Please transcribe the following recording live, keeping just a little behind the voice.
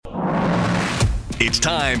It's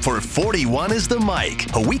time for 41 is the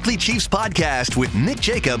Mic, a weekly Chiefs podcast with Nick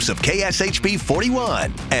Jacobs of KSHB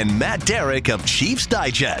 41 and Matt Derrick of Chiefs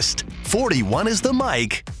Digest. 41 is the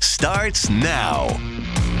Mic starts now.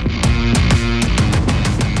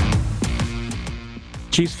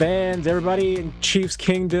 Chiefs fans, everybody in Chiefs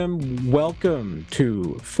Kingdom, welcome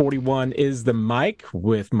to 41 is the Mic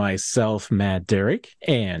with myself, Matt Derrick,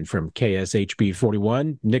 and from KSHB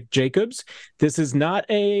 41, Nick Jacobs. This is not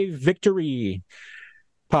a victory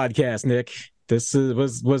podcast, Nick. This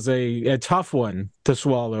was a tough one to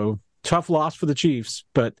swallow. Tough loss for the Chiefs,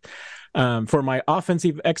 but for my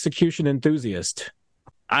offensive execution enthusiast.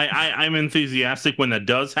 I'm enthusiastic when that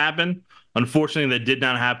does happen. Unfortunately, that did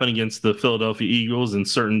not happen against the Philadelphia Eagles in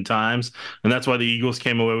certain times, and that's why the Eagles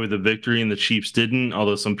came away with the victory and the Chiefs didn't,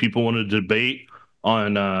 although some people wanted to debate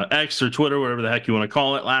on X or Twitter, whatever the heck you want to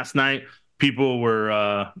call it, last night. People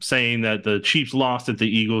were saying that the Chiefs lost it, the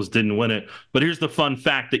Eagles didn't win it. But here's the fun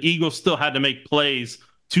fact. The Eagles still had to make plays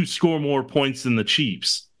to score more points than the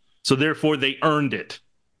Chiefs, so therefore they earned it.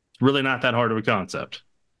 It's really not that hard of a concept.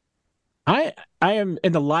 I am,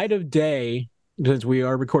 in the light of day, since we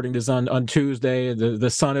are recording this on Tuesday, the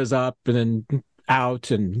sun is up and then out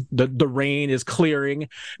and the rain is clearing.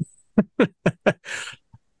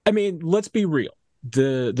 I mean, let's be real.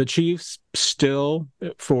 The Chiefs still,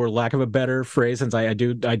 for lack of a better phrase, since I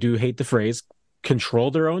do hate the phrase, control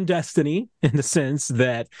their own destiny in the sense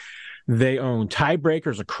that they own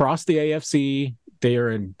tiebreakers across the AFC. They are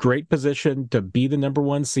in great position to be the number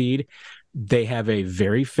one seed. They have a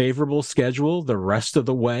very favorable schedule the rest of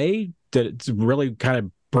the way that it's really kind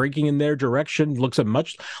of breaking in their direction. Looks a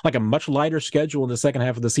much lighter schedule in the second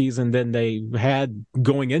half of the season than they had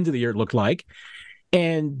going into the year, it looked like.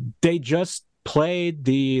 And they just played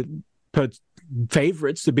the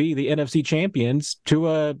favorites to be the NFC champions to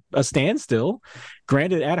a standstill.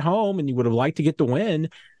 Granted, at home, and you would have liked to get the win,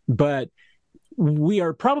 but we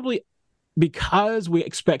are probably, because we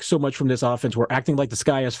expect so much from this offense, we're acting like the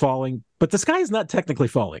sky is falling, but the sky is not technically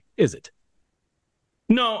falling, is it?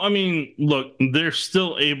 No, I mean, look, they're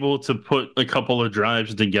still able to put a couple of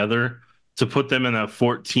drives together to put them in that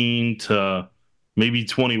 14 to maybe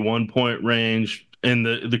 21 point range. And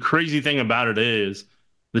the crazy thing about it is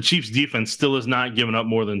the Chiefs defense still has not given up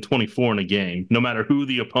more than 24 in a game, no matter who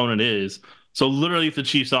the opponent is. So literally, if the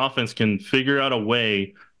Chiefs offense can figure out a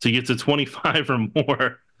way to get to 25 or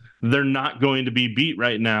more, they're not going to be beat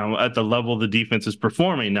right now at the level the defense is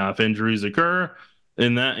performing. Now, if injuries occur,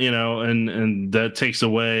 and that, and that takes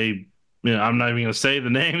away, I'm not even going to say the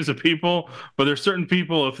names of people, but there's certain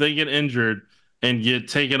people, if they get injured and get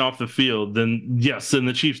taken off the field, then yes, then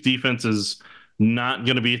the Chiefs defense is not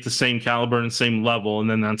going to be at the same caliber and same level, and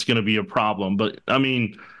then that's going to be a problem. But I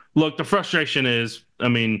mean, look, the frustration is,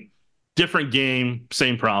 different game,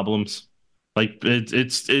 same problems. Like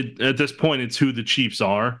it's at this point, it's who the Chiefs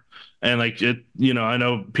are. And I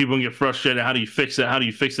know people can get frustrated. How do you fix it? How do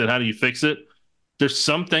you fix it? How do you fix it? There's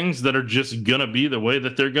some things that are just going to be the way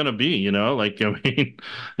that they're going to be,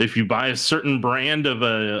 if you buy a certain brand of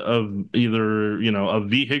either, a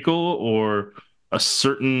vehicle or a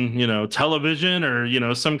certain, television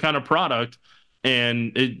or, some kind of product,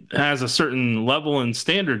 and it has a certain level and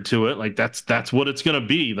standard to it, like that's what it's going to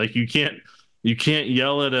be. Like you can't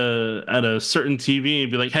yell at a certain TV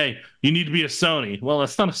and be like, hey, you need to be a Sony. Well,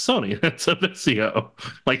 that's not a Sony. That's a Vizio.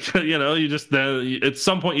 You just, at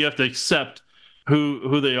some point you have to accept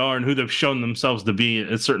who they are and who they've shown themselves to be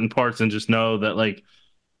at certain parts, and just know that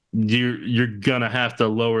you're gonna have to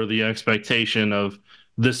lower the expectation of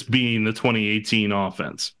this being the 2018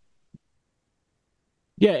 offense.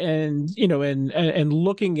 Yeah, and I'm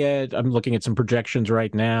looking at some projections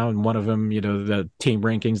right now, and one of them, the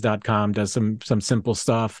teamrankings.com does some simple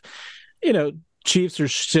stuff. Chiefs are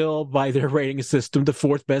still, by their rating system, the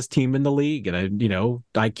fourth best team in the league. And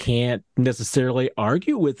I can't necessarily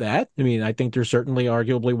argue with that. I think they're certainly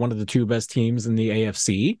arguably one of the two best teams in the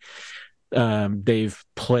AFC. They've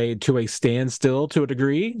played to a standstill to a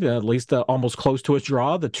degree, at least almost close to a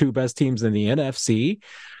draw, the two best teams in the NFC.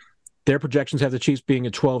 Their projections have the Chiefs being a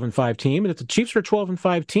 12-5 team. And if the Chiefs are a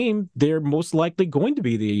 12-5 team, they're most likely going to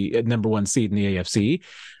be the number one seed in the AFC.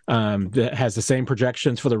 That has the same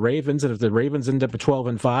projections for the Ravens. And if the Ravens end up at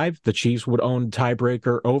 12-5, the Chiefs would own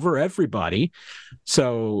tiebreaker over everybody.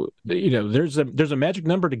 So, there's a magic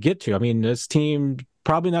number to get to. This team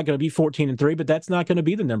probably not going to be 14-3, but that's not going to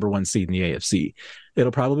be the number one seed in the AFC.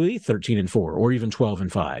 It'll probably be 13-4 or even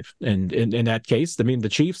 12-5. And in that case, the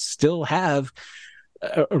Chiefs still have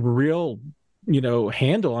a real,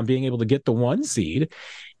 handle on being able to get the one seed.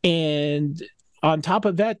 And on top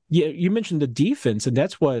of that, you mentioned the defense, and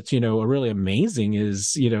that's what's, really amazing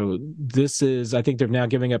is, this is, I think they're now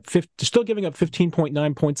still giving up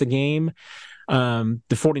 15.9 points a game. The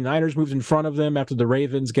 49ers moved in front of them after the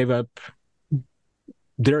Ravens gave up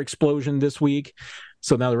their explosion this week.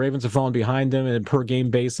 So now the Ravens have fallen behind them and per game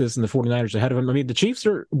basis, and the 49ers ahead of them. I mean, the Chiefs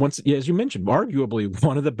are, as you mentioned, arguably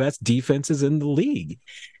one of the best defenses in the league.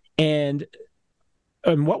 And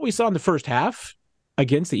what we saw in the first half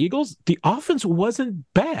against the Eagles, the offense wasn't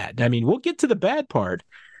bad. I mean, we'll get to the bad part,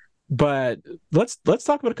 but let's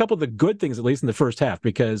talk about a couple of the good things, at least in the first half,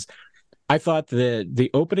 because I thought that the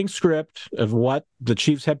opening script of what the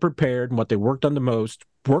Chiefs had prepared and what they worked on the most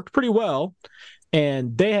worked pretty well.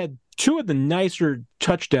 And they had two of the nicer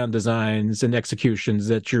touchdown designs and executions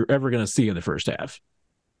that you're ever going to see in the first half.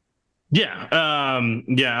 Yeah. I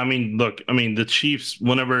mean, look, the Chiefs,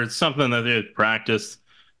 whenever it's something that they had practiced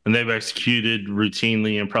and they've executed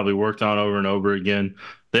routinely and probably worked on over and over again,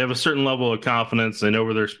 they have a certain level of confidence. They know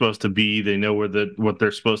where they're supposed to be. They know what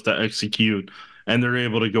they're supposed to execute, and they're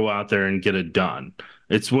able to go out there and get it done.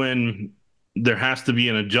 It's when there has to be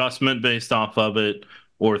an adjustment based off of it,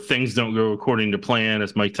 or things don't go according to plan,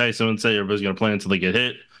 as Mike Tyson would say, everybody's going to play until they get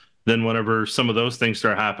hit. Then whenever some of those things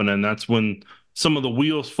start happening, that's when some of the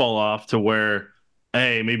wheels fall off to where,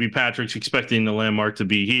 hey, maybe Patrick's expecting the landmark to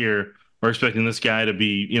be here, or expecting this guy to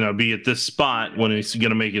be at this spot when he's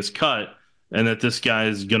going to make his cut, and that this guy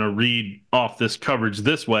is going to read off this coverage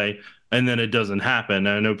this way, and then it doesn't happen.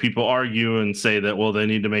 I know people argue and say that, well, they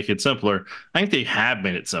need to make it simpler. I think they have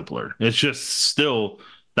made it simpler. It's just still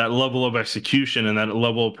that level of execution and that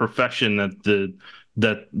level of perfection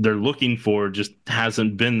that they're looking for just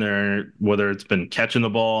hasn't been there, whether it's been catching the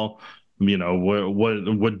ball,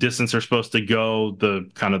 what distance they're supposed to go, the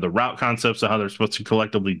kind of the route concepts of how they're supposed to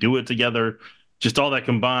collectively do it together, just all that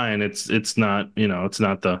combined. It's not, it's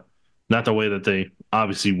not the way that they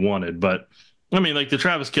obviously wanted. But I mean, like the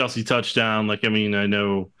Travis Kelce touchdown, I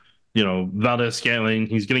know, Valdes-Scantling,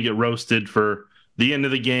 he's going to get roasted for the end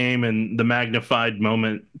of the game and the magnified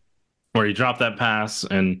moment where he dropped that pass.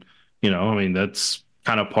 And, that's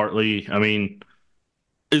kind of partly,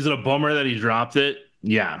 is it a bummer that he dropped it?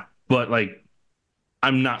 Yeah. But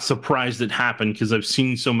I'm not surprised it happened, because I've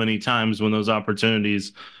seen so many times when those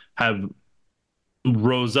opportunities have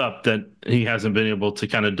rose up that he hasn't been able to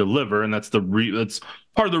kind of deliver. And that's that's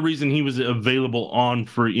part of the reason he was available on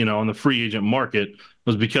the free agent market,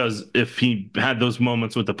 was because if he had those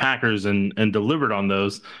moments with the Packers and delivered on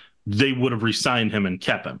those, they would have re-signed him and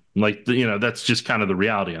kept him. That's just kind of the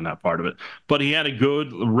reality on that part of it. But he had a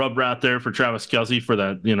good rub route there for Travis Kelce for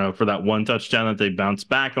that one touchdown that they bounced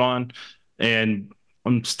back on. And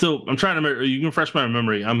I'm trying to remember, you can refresh my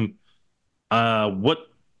memory. I'm trying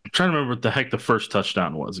to remember what the heck the first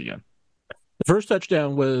touchdown was again. The first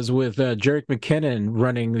touchdown was with Jerick McKinnon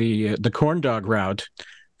running the corn dog route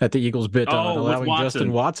that the Eagles bit on, allowing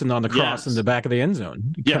Justin Watson on the cross in the back of the end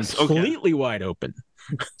zone. Yes, completely wide open.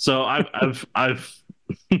 So I've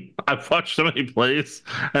watched so many plays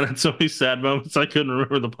and had so many sad moments I couldn't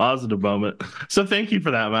remember the positive moment. So thank you for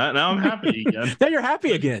that, Matt. Now I'm happy again. Now you're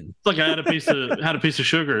happy again. It's like I had a piece of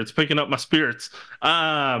sugar. It's picking up my spirits. With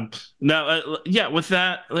that,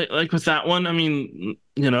 with that one,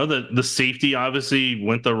 the safety obviously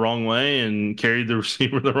went the wrong way and carried the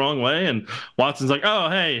receiver the wrong way. And Watson's like, oh,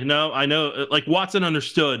 hey, no, I know. Watson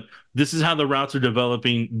understood this is how the routes are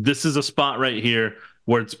developing. This is a spot right here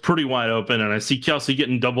where it's pretty wide open, and I see Kelce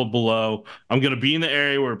getting doubled below. I'm going to be in the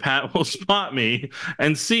area where Pat will spot me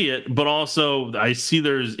and see it, but also I see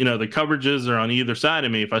there's, the coverages are on either side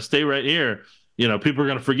of me. If I stay right here, people are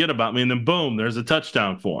going to forget about me, and then boom, there's a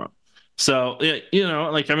touchdown for him. So, that's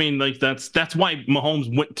why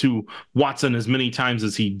Mahomes went to Watson as many times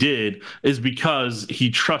as he did, is because he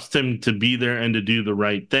trusts him to be there and to do the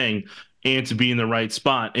right thing and to be in the right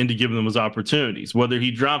spot and to give them those opportunities. Whether he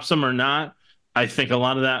drops them or not, I think a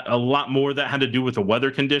lot more of that had to do with the weather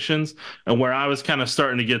conditions, and where I was kind of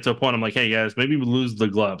starting to get to a point, I'm like, hey guys, maybe we lose the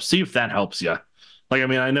glove. See if that helps you.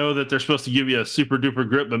 I know that they're supposed to give you a super duper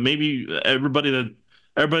grip, but maybe everybody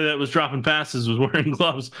that was dropping passes was wearing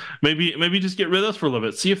gloves. Maybe just get rid of those for a little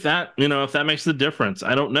bit. See if that makes the difference.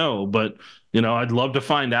 I don't know, but I'd love to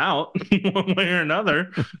find out one way or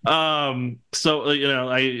another. Obviously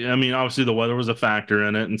the weather was a factor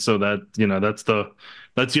in it, and so that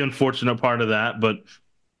that's the unfortunate part of that. But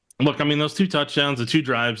look, those two touchdowns, the two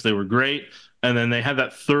drives, they were great. And then they had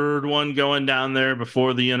that third one going down there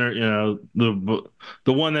before the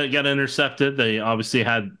one that got intercepted. They obviously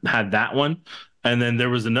had that one. And then there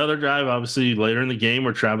was another drive, obviously, later in the game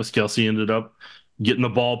where Travis Kelce ended up getting the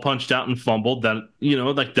ball punched out and fumbled. That,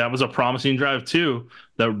 like that was a promising drive too,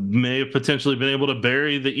 that may have potentially been able to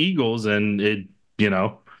bury the Eagles. And it,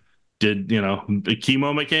 a key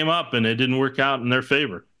moment came up and it didn't work out in their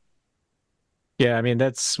favor. Yeah, I mean,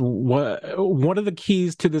 that's one of the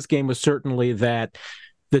keys to this game was certainly that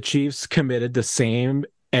the Chiefs committed the same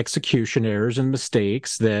execution errors and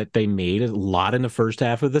mistakes that they made a lot in the first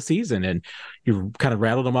half of the season. And you kind of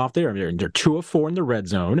rattled them off there. I mean, they're 2 of 4 in the red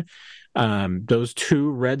zone. Those 2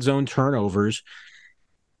 red zone turnovers,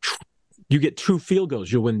 you get 2 field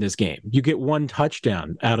goals, you'll win this game. You get 1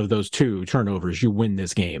 touchdown out of those 2 turnovers, you win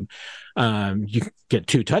this game. You get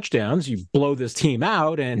 2 touchdowns, you blow this team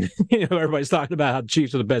out, and everybody's talking about how the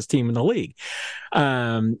Chiefs are the best team in the league.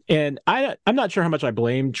 And I'm not sure how much I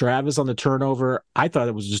blame Travis on the turnover. I thought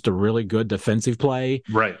it was just a really good defensive play.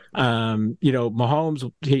 Right.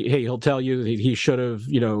 Mahomes, he'll tell you he should have,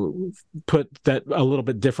 put that a little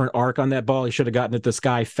bit different arc on that ball. He should have gotten it to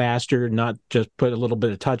Sky faster, not just put a little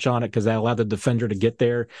bit of touch on it, because that allowed the defender to get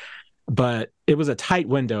there. But it was a tight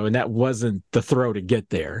window, and that wasn't the throw to get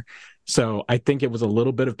there. So I think it was a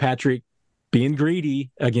little bit of Patrick being greedy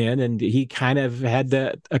again, and he kind of had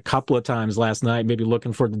that a couple of times last night, maybe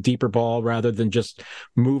looking for the deeper ball rather than just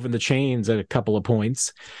moving the chains at a couple of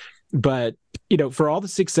points. But, for all the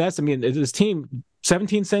success, I mean, this team,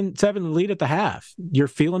 17-7 lead at the half, you're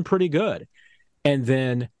feeling pretty good. And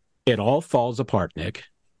then it all falls apart, Nick.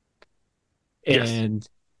 Yes.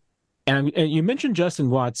 And you mentioned Justin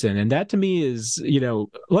Watson, and that to me is,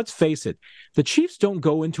 let's face it, the Chiefs don't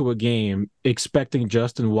go into a game expecting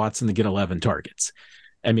Justin Watson to get 11 targets.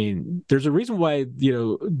 I mean, there's a reason why,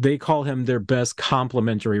 they call him their best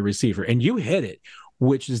complementary receiver. And you hit it,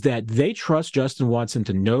 which is that they trust Justin Watson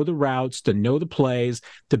to know the routes, to know the plays,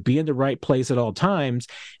 to be in the right place at all times.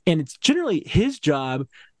 And it's generally his job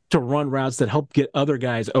to run routes that help get other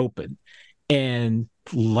guys open. And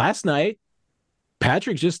last night,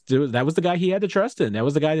 Patrick that was the guy he had to trust in. That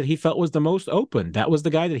was the guy that he felt was the most open. That was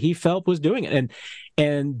the guy that he felt was doing it.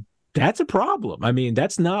 And that's a problem. I mean,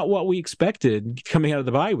 that's not what we expected coming out of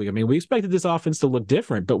the bye week. I mean, we expected this offense to look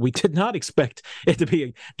different, but we did not expect it to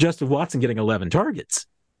be Justin Watson getting 11 targets.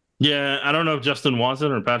 Yeah, I don't know if Justin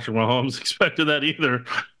Watson or Patrick Mahomes expected that either,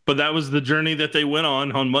 but that was the journey that they went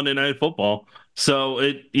on Monday Night Football. So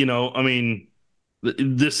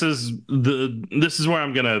this is where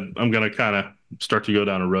I'm gonna kind of start to go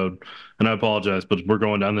down a road, and I apologize, but we're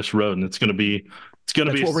going down this road, and it's gonna be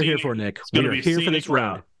what we're here for, Nick. It's gonna be here for this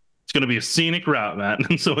route. It's gonna be a scenic route, Matt,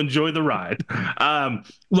 and so enjoy the ride.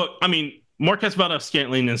 Look, I mean, Marquez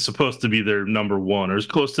Valdes-Scantling is supposed to be their number 1 or as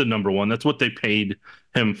close to number 1. That's what they paid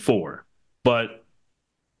him for, but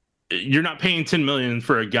you're not paying $10 million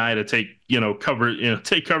for a guy to take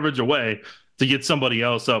coverage away to get somebody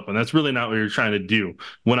else up. And that's really not what you're trying to do.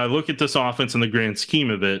 When I look at this offense in the grand scheme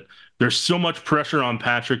of it, there's so much pressure on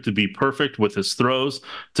Patrick to be perfect with his throws,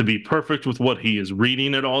 to be perfect with what he is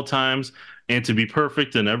reading at all times, and to be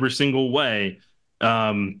perfect in every single way,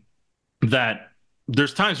 that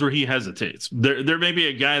there's times where he hesitates. There may be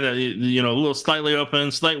a guy that, a little slightly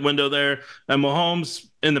open, slight window there. And Mahomes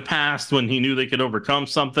in the past, when he knew they could overcome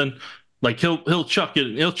something, like he'll chuck it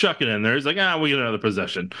in there. He's like, we get another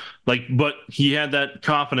possession. But he had that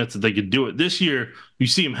confidence that they could do it. This year, you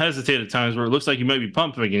see him hesitate at times where it looks like he might be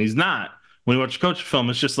pumping, and he's not. When you watch coach film,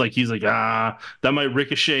 it's just like he's like, that might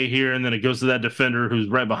ricochet here, and then it goes to that defender who's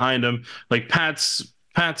right behind him. Like Pat's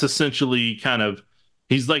essentially kind of,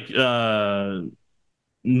 he's like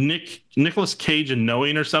Nicolas Cage in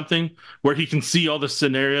Knowing or something, where he can see all the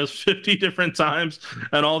scenarios 50 different times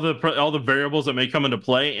and all the variables that may come into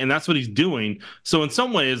play, and that's what he's doing. So in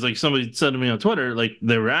some ways, like somebody said to me on Twitter, like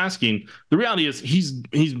they were asking, the reality is he's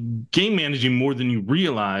game managing more than you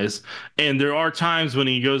realize. And there are times when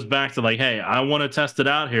he goes back to like, hey, I want to test it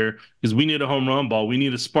out here because we need a home run ball, we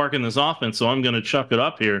need a spark in this offense, so I'm going to chuck it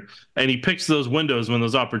up here. And he picks those windows when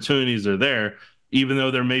those opportunities are there, even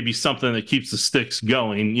though there may be something that keeps the sticks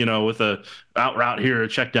going, with a out route here, a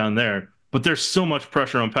check down there. But there's so much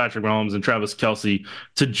pressure on Patrick Mahomes and Travis Kelce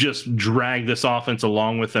to just drag this offense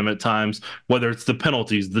along with them at times, whether it's the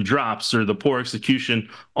penalties, the drops, or the poor execution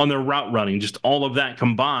on their route running, just all of that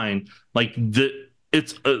combined.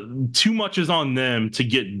 It's too much is on them to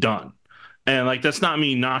get done. And that's not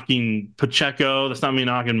me knocking Pacheco, that's not me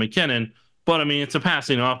knocking McKinnon, but I mean, it's a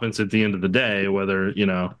passing offense at the end of the day, whether,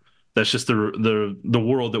 that's just the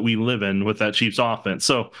world that we live in with that Chiefs offense.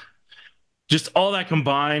 So just all that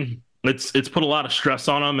combined, it's put a lot of stress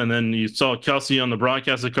on them. And then you saw Kelce on the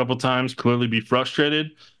broadcast a couple times clearly be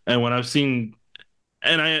frustrated. And when I've seen,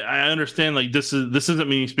 and I understand, this isn't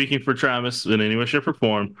me speaking for Travis in any way, shape, or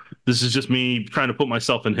form. This is just me trying to put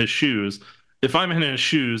myself in his shoes. if I'm in his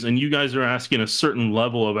shoes and you guys are asking a certain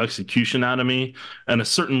level of execution out of me and a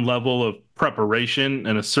certain level of preparation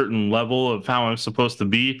and a certain level of how I'm supposed to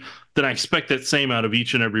be, then I expect that same out of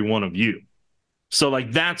each and every one of you. So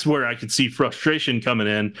like that's where I could see frustration coming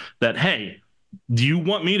in that, hey, do you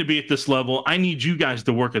want me to be at this level? I need you guys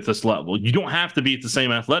to work at this level. You don't have to be at the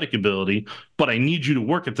same athletic ability, but I need you to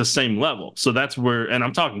work at the same level. So that's where, and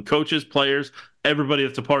I'm talking coaches, players, everybody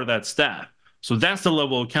that's a part of that staff. So that's the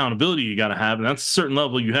level of accountability you got to have, and that's a certain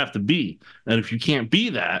level you have to be. And if you can't be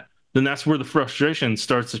that, then that's where the frustration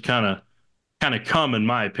starts to kind of come, in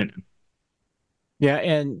my opinion. Yeah,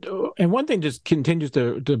 and one thing just continues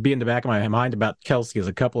to be in the back of my mind about Kelce is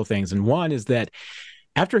a couple of things. And one is that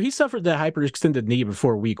after he suffered the hyperextended knee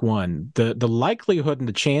before week 1, the likelihood and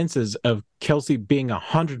the chances of Kelce being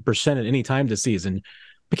 100% at any time this season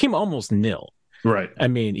became almost nil. Right. I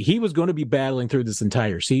mean, he was going to be battling through this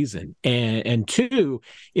entire season. And two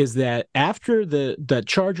is that after the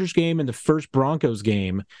Chargers game and the first Broncos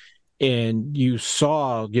game, and you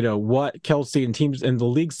saw, what Kelce and teams and the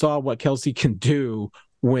league saw what Kelce can do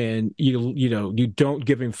when you don't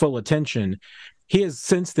give him full attention. He has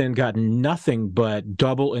since then gotten nothing but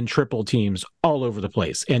double and triple teams all over the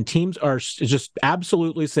place. And teams are just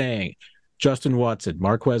absolutely saying, Justin Watson,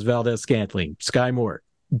 Marquez Valdes-Scantling, Sky Moore,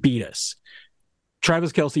 beat us.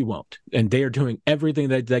 Travis Kelce won't. And they are doing everything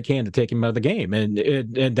that they can to take him out of the game.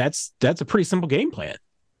 And that's a pretty simple game plan.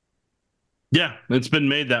 Yeah, it's been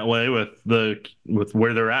made that way with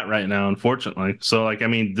where they're at right now, unfortunately. So,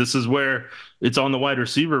 this is where it's on the wide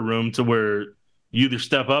receiver room to where you either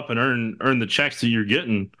step up and earn the checks that you're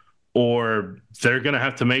getting, or they're going to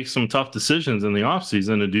have to make some tough decisions in the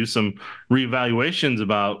offseason to do some reevaluations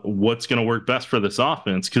about what's going to work best for this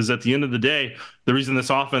offense. Because at the end of the day, the reason this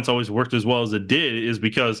offense always worked as well as it did is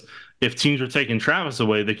because if teams are taking Travis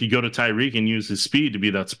away, they could go to Tyreek and use his speed to be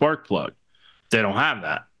that spark plug. They don't have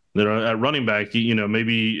that. They're at running back,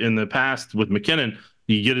 maybe in the past with McKinnon,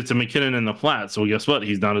 you get it to McKinnon in the flat. So guess what?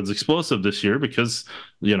 He's not as explosive this year because,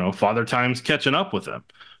 Father Time's catching up with him.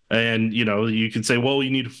 And, you can say, well,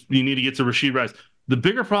 you need to get to Rashee Rice. The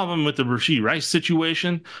bigger problem with the Rashee Rice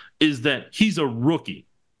situation is that he's a rookie.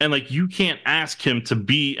 And you can't ask him to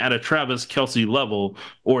be at a Travis Kelce level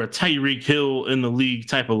or a Tyreek Hill in the league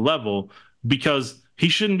type of level, because he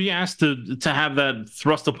shouldn't be asked to have that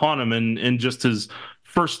thrust upon him in just his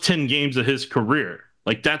first 10 games of his career.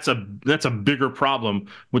 That's a bigger problem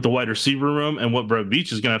with the wide receiver room and what Brett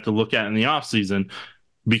Veach is going to have to look at in the offseason,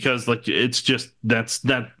 because it's just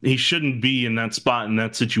that he shouldn't be in that spot in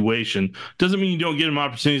that situation. Doesn't mean you don't get him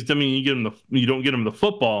opportunities. Doesn't mean you don't get him the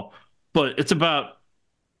football, but it's about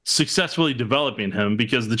successfully developing him,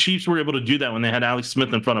 because the Chiefs were able to do that when they had Alex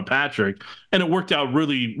Smith in front of Patrick, and it worked out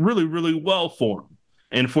really, really, really well for him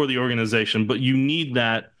and for the organization. But you need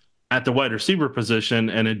that at the wide receiver position,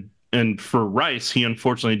 and for Rice, he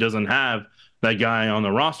unfortunately doesn't have that guy on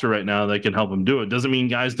the roster right now that can help him do it. Doesn't mean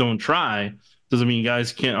guys don't try. Doesn't mean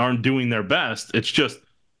guys aren't doing their best. It's just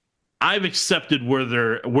I've accepted where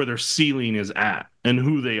their ceiling is at and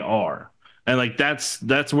who they are, and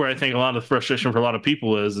that's where I think a lot of the frustration for a lot of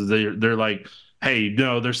people is they're like, hey,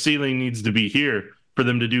 no, their ceiling needs to be here for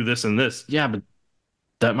them to do this and this. Yeah, but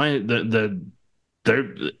that might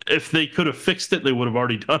if they could have fixed it, they would have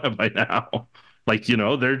already done it by now.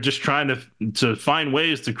 They're just trying to find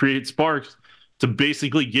ways to create sparks to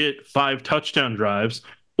basically get 5 touchdown drives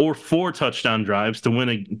or 4 touchdown drives to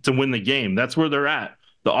win the game. That's where they're at.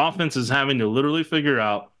 The offense is having to literally figure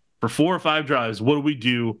out, for 4 or 5 drives, what do we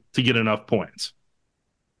do to get enough points?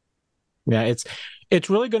 Yeah, it's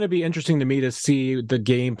really going to be interesting to me to see the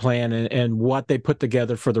game plan and what they put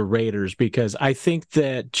together for the Raiders, because I think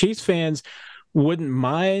that Chiefs fans wouldn't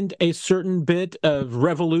mind a certain bit of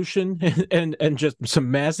revolution and just some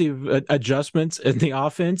massive adjustments in the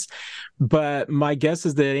offense. But my guess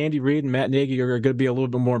is that Andy Reid and Matt Nagy are going to be a little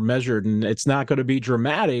bit more measured, and it's not going to be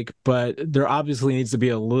dramatic, but there obviously needs to be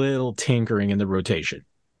a little tinkering in the rotation.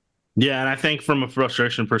 Yeah, and I think from a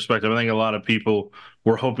frustration perspective, I think a lot of people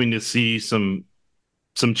were hoping to see some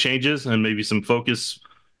changes and maybe some focus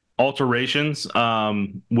alterations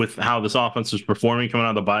with how this offense is performing coming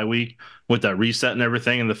out of the bye week with that reset and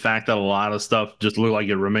everything, and the fact that a lot of stuff just looked like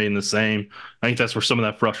it remained the same. I think that's where some of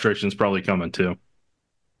that frustration is probably coming too.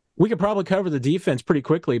 We could probably cover the defense pretty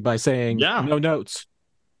quickly by saying, no notes.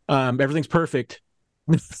 Everything's perfect.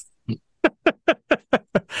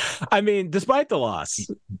 I mean, despite the loss,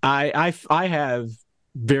 I have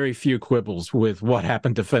very few quibbles with what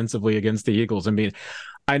happened defensively against the Eagles. I mean,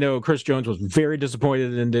 I know Chris Jones was very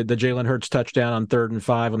disappointed in the Jalen Hurts touchdown on 3rd and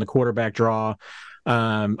 5 on the quarterback draw.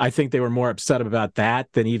 I think they were more upset about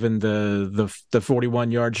that than even the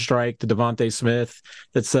 41-yard strike to Devontae Smith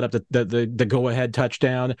that set up the go-ahead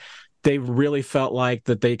touchdown. They really felt like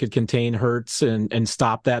that they could contain Hurts and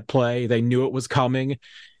stop that play. They knew it was coming.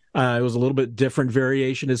 It was a little bit different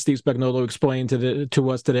variation, as Steve Spagnuolo explained to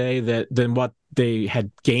us today, than what they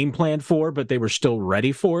had game planned for, but they were still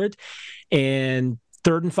ready for it. And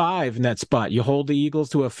 3rd and 5 in that spot, you hold the Eagles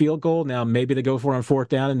to a field goal. Now maybe they go for it on 4th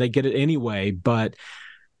down and they get it anyway, but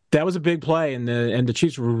that was a big play, and the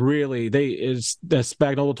Chiefs really, as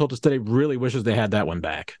Spagnuolo told us today, really wishes they had that one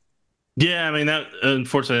back. Yeah, I mean, that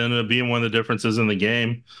unfortunately ended up being one of the differences in the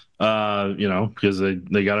game, because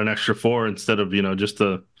they got an extra 4 instead of, just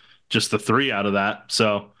the 3 out of that.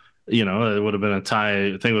 So, it would have been a tie. I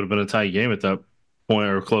think it would have been a tie game at that point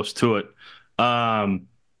or close to it.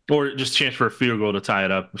 Or just chance for a field goal to tie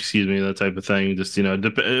it up, that type of thing. Just, it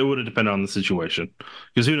would have depended on the situation.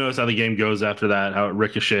 Because who knows how the game goes after that, how it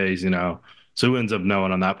ricochets, So who ends up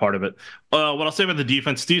knowing on that part of it? What I'll say about the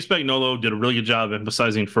defense, Steve Spagnuolo did a really good job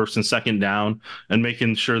emphasizing 1st and 2nd down and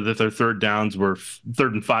making sure that their 3rd downs were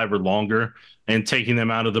 3rd and 5 or longer, and taking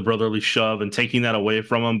them out of the brotherly shove and taking that away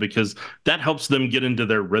from them, because that helps them get into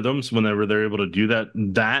their rhythms whenever they're able to do that,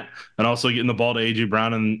 and also getting the ball to A.J.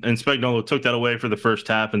 Brown. And Spagnuolo took that away for the first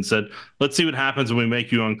half and said, let's see what happens when we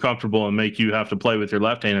make you uncomfortable and make you have to play with your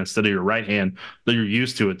left hand instead of your right hand that you're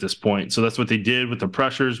used to at this point. So that's what they did with the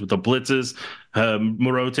pressures, with the blitzes,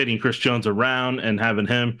 rotating Chris Jones around and having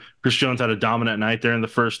him. Chris Jones had a dominant night there in the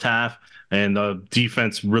first half, and the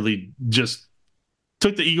defense really just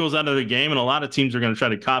took the Eagles out of the game, and a lot of teams are going to try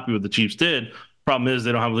to copy what the Chiefs did. Problem is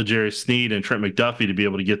they don't have L'Jarius Sneed and Trent McDuffie to be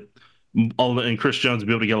able to get and Chris Jones to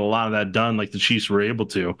be able to get a lot of that done like the Chiefs were able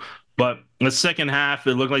to. But in the second half,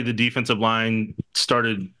 it looked like the defensive line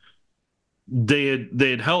started – they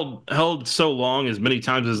had held so long, as many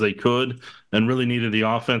times as they could, and really needed the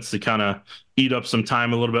offense to kind of eat up some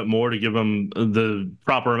time a little bit more to give them the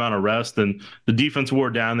proper amount of rest. And the defense wore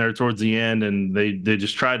down there towards the end, and they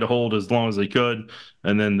just tried to hold as long as they could.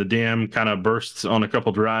 And then the dam kind of burst on a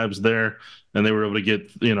couple drives there, and they were able to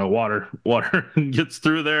get, water gets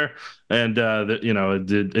through there. And,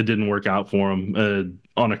 it didn't work out for them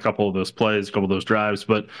on a couple of those plays, a couple of those drives.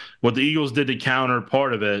 But what the Eagles did to counter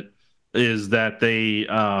part of it is that they,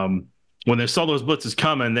 when they saw those blitzes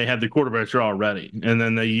coming, they had the quarterback draw ready, and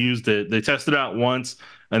then they used it. They tested it out once,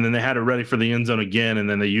 and then they had it ready for the end zone again, and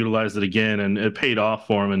then they utilized it again, and it paid off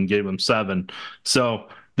for them and gave them 7. So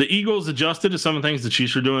the Eagles adjusted to some of the things the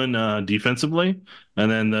Chiefs are doing defensively,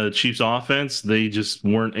 and then the Chiefs offense, they just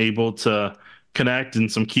weren't able to connect in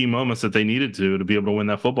some key moments that they needed to be able to win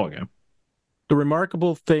that football game. The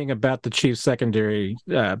remarkable thing about the Chiefs secondary,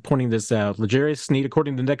 pointing this out, L'Jarius Sneed,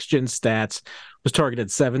 according to Next Gen Stats, was targeted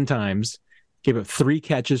 7 times, gave up 3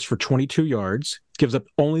 catches for 22 yards, gives up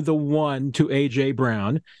only the 1 to A.J.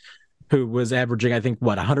 Brown, who was averaging, I think,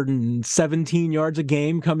 117 yards a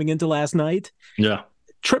game coming into last night. Yeah.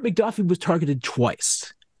 Trent McDuffie was targeted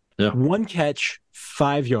twice. Yeah. 1 catch,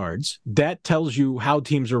 5 yards. That tells you how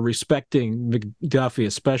teams are respecting McDuffie,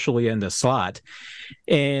 especially in the slot.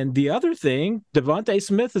 And the other thing, Devontae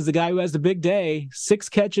Smith is the guy who has the big day. 6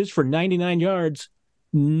 catches for 99 yards.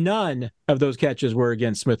 None of those catches were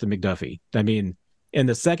against Smith and McDuffie. I mean, in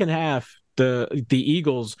the second half, the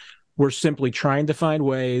Eagles were simply trying to find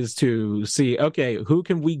ways to see, okay, who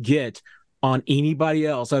can we get on anybody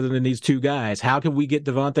else other than these 2 guys? How can we get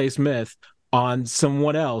Devontae Smith on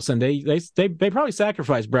someone else? And they probably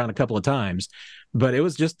sacrificed Brown a couple of times, but it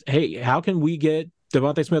was just, hey, how can we get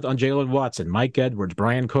Devontae Smith on Jalen Watson, Mike Edwards,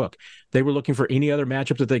 Brian Cook? They were looking for any other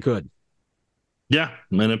matchup that they could. Yeah,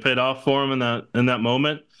 and it paid off for him in that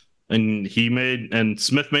moment. And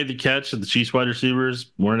Smith made the catch that the Chiefs wide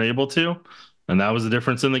receivers weren't able to, and that was the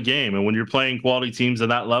difference in the game. And when you're playing quality teams at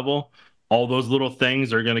that level, all those little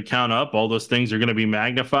things are going to count up. All those things are going to be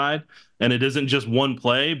magnified. And it isn't just one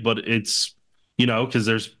play, but it's, because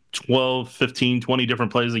there's 12, 15, 20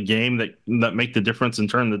 different plays a game that make the difference and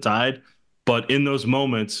turn the tide. But in those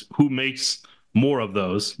moments, who makes more of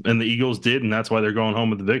those? And the Eagles did, and that's why they're going home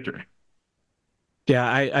with the victory.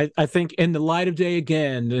 Yeah, I think in the light of day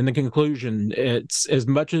again, in the conclusion, it's as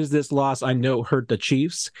much as this loss I know hurt the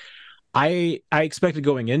Chiefs, I expected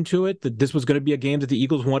going into it that this was going to be a game that the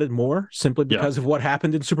Eagles wanted more, simply because of what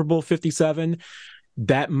happened in Super Bowl 57.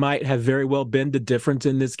 That might have very well been the difference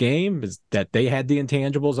in this game, is that they had the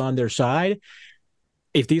intangibles on their side.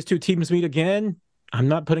 If these 2 teams meet again, I'm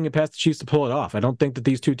not putting it past the Chiefs to pull it off. I don't think that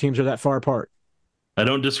these 2 teams are that far apart. I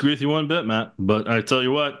don't disagree with you one bit, Matt, but I tell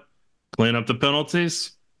you what, clean up the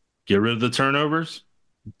penalties, get rid of the turnovers,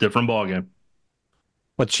 different ballgame.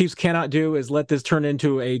 What Chiefs cannot do is let this turn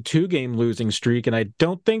into a 2-game losing streak, and I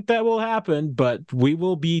don't think that will happen, but we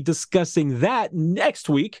will be discussing that next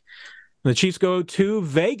week. The Chiefs go to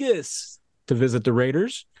Vegas to visit the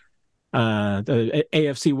Raiders. The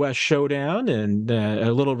AFC West showdown and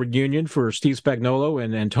a little reunion for Steve Spagnuolo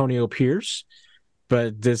and Antonio Pierce.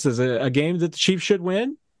 But this is a game that the Chiefs should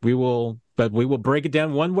win. We will break it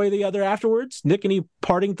down one way or the other afterwards. Nick, any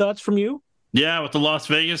parting thoughts from you? Yeah, with the Las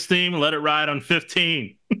Vegas theme, let it ride on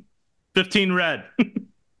 15. 15 red.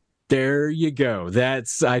 There you go.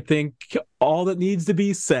 That's, I think, all that needs to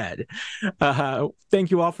be said.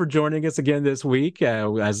 Thank you all for joining us again this week.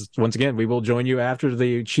 As once again, we will join you after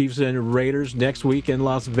the Chiefs and Raiders next week in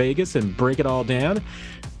Las Vegas and break it all down.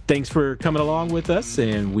 Thanks for coming along with us,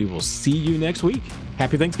 and we will see you next week.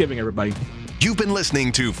 Happy Thanksgiving, everybody. You've been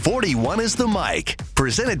listening to 41 is the Mic,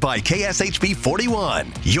 presented by KSHP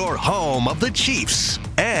 41, your home of the Chiefs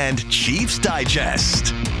and Chiefs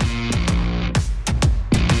Digest.